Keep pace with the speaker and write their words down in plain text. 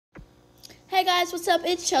Hey guys, what's up?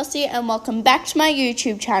 It's Chelsea and welcome back to my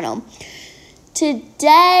YouTube channel.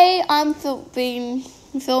 Today I'm filming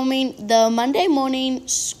the Monday morning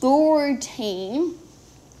school routine.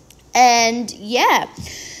 And yeah,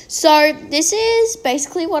 so this is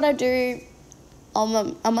basically what I do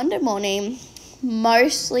on a Monday morning,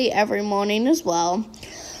 mostly every morning as well.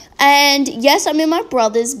 And yes, I'm in my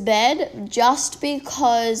brother's bed just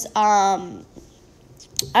because I'm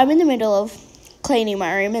in the middle of cleaning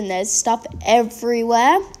my room and there's stuff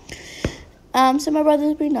everywhere. So my brother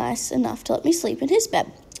would be nice enough to let me sleep in his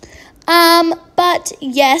bed. But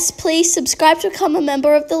yes, please subscribe to become a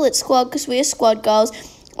member of the Lit Squad because we are squad girls.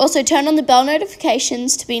 Also, turn on the bell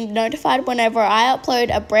notifications to be notified whenever I upload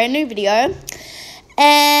a brand new video.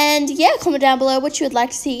 And yeah, comment down below what you would like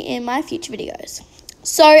to see in my future videos.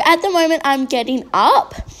 So at the moment, I'm getting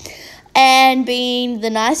up and being the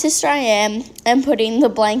nicest I am and putting the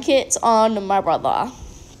blankets on my brother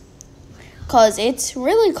because it's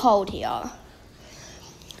really cold here.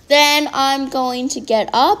 Then I'm going to get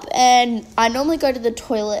up and I normally go to the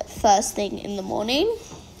toilet first thing in the morning.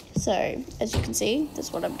 So as you can see,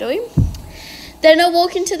 that's what I'm doing. Then I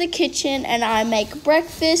walk into the kitchen and I make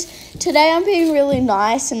breakfast. Today I'm being really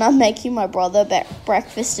nice and I'm making my brother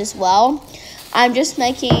breakfast as well. I'm just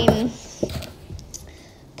making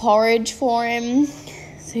porridge for him.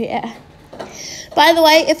 So yeah. By the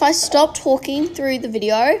way, if I stop talking through the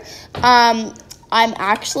video, I'm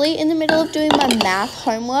actually in the middle of doing my math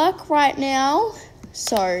homework right now.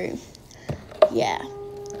 So yeah.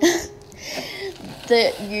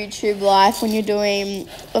 The YouTube life when you're doing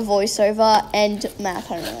a voiceover and math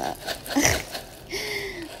homework.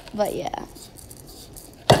 But yeah.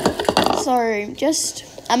 So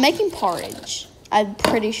I'm making porridge. I'm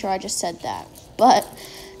pretty sure I just said that. But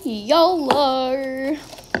YOLO.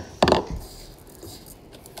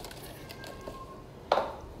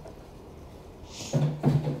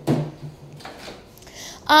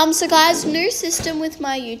 So guys, new system with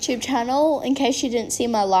my YouTube channel, in case you didn't see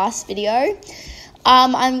my last video.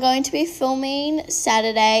 I'm going to be filming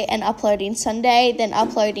Saturday and uploading Sunday, then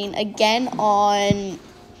uploading again on,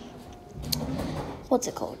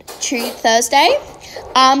 Thursday.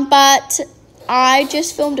 But I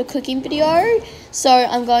just filmed a cooking video, so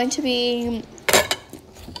I'm going to be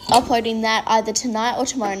uploading that either tonight or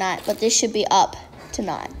tomorrow night, but this should be up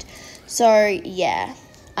tonight. So yeah,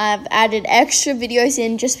 I've added extra videos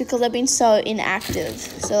in just because I've been so inactive.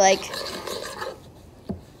 So like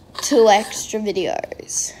 2 extra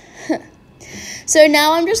videos. So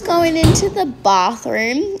now I'm just going into the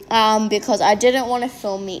bathroom because I didn't want to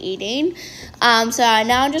film me eating. So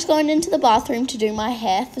now I'm just going into the bathroom to do my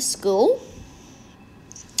hair for school.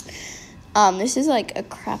 This is like a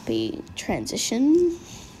crappy transition,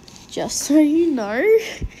 just so you know.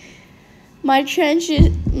 My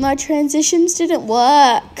transitions didn't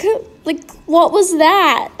work. Like, what was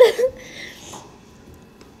that?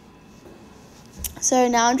 So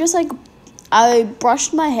now I'm just like, I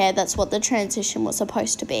brushed my hair. That's what the transition was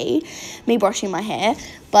supposed to be, me brushing my hair.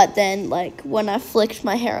 But then, like, when I flicked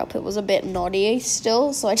my hair up, it was a bit knotty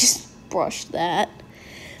still, so I just brushed that.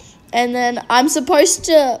 And then I'm supposed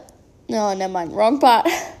to, no, never mind, wrong part.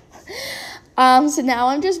 So now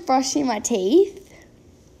I'm just brushing my teeth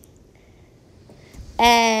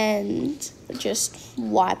and just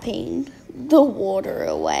wiping the water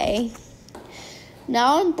away.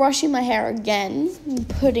 Now I'm brushing my hair again and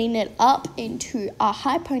putting it up into a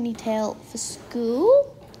high ponytail for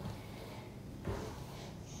school.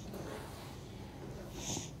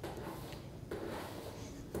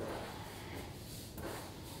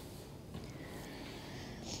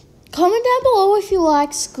 Comment down below if you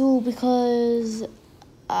like school because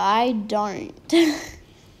I don't.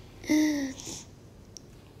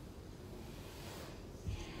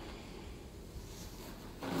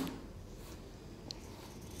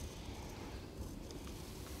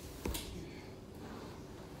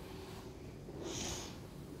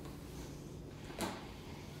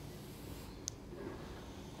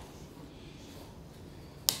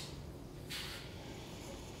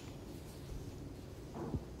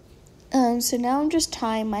 So now I'm just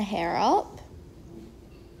tying my hair up.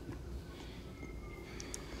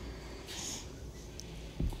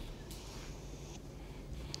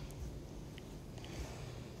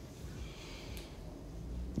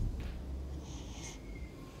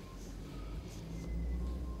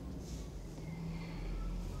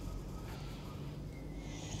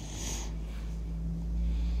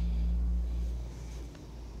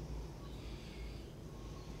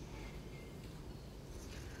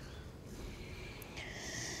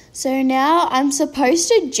 So now I'm supposed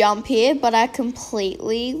to jump here, but I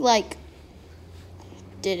completely,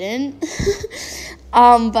 didn't.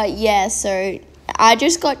 But yeah, so I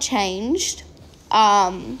just got changed.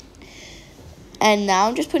 And now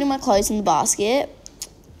I'm just putting my clothes in the basket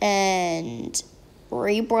and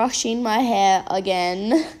rebrushing my hair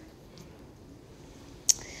again.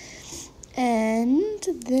 And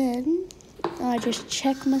then I just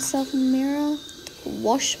check myself in the mirror,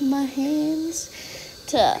 wash my hands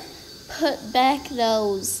to put back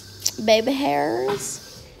those baby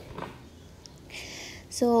hairs.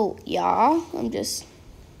 So yeah, I'm just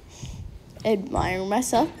admiring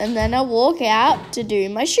myself, and then I walk out to do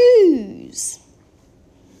my shoes.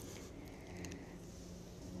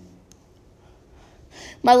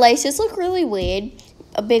 My laces look really weird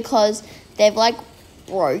because they've like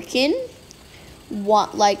broken.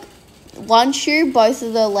 One shoe, both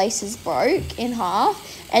of the laces broke in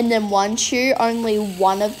half, and then one shoe, only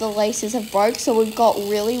one of the laces have broke. So we've got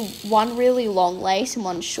one really long lace and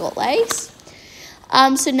one short lace.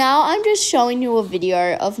 So now I'm just showing you a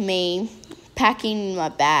video of me packing my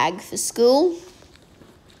bag for school.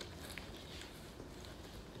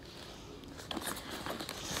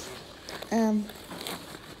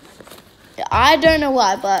 I don't know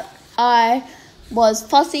why, but I was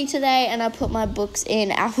fussy today and I put my books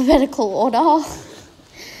in alphabetical order.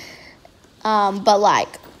 But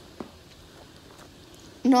like,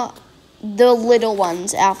 not the little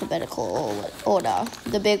ones alphabetical order.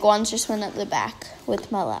 The big ones just went at the back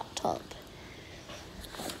with my laptop.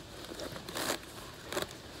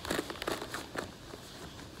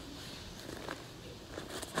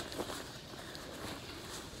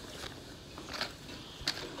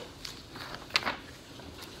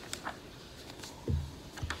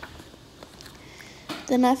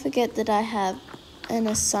 Then I forget that I have an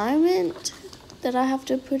assignment that I have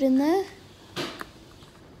to put in there.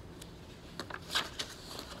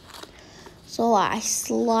 So I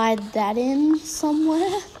slide that in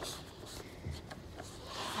somewhere.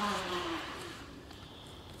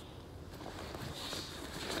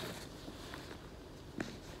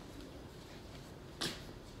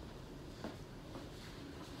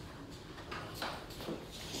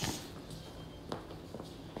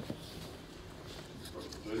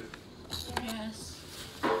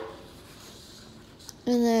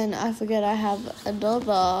 And then I forget I have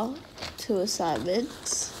another 2 assignments,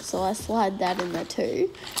 so I slide that in there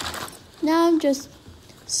too. Now I'm just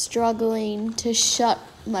struggling to shut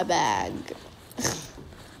my bag.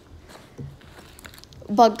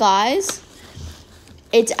 But guys,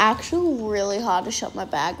 it's actually really hard to shut my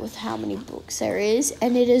bag with how many books there is,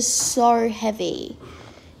 and it is so heavy.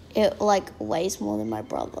 It like weighs more than my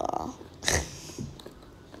brother.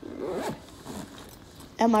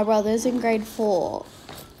 And my brother's in grade 4.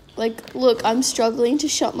 Like, look, I'm struggling to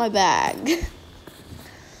shut my bag.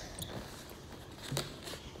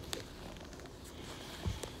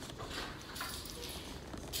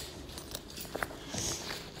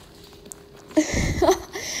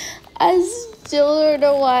 I still don't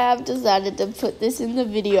know why I've decided to put this in the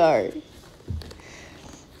video.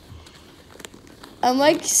 I'm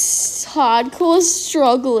like hardcore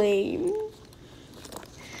struggling.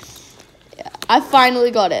 I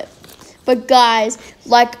finally got it. But guys,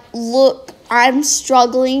 like, look, I'm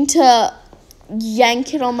struggling to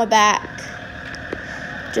yank it on my back.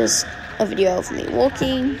 Just a video of me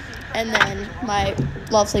walking, and then my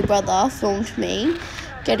lovely brother filmed me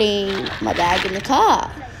getting my bag in the car.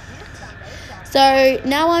 So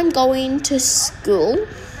now I'm going to school.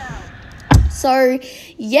 So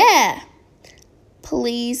yeah,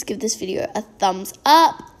 please give this video a thumbs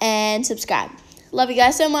up and subscribe. Love you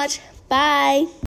guys so much. Bye.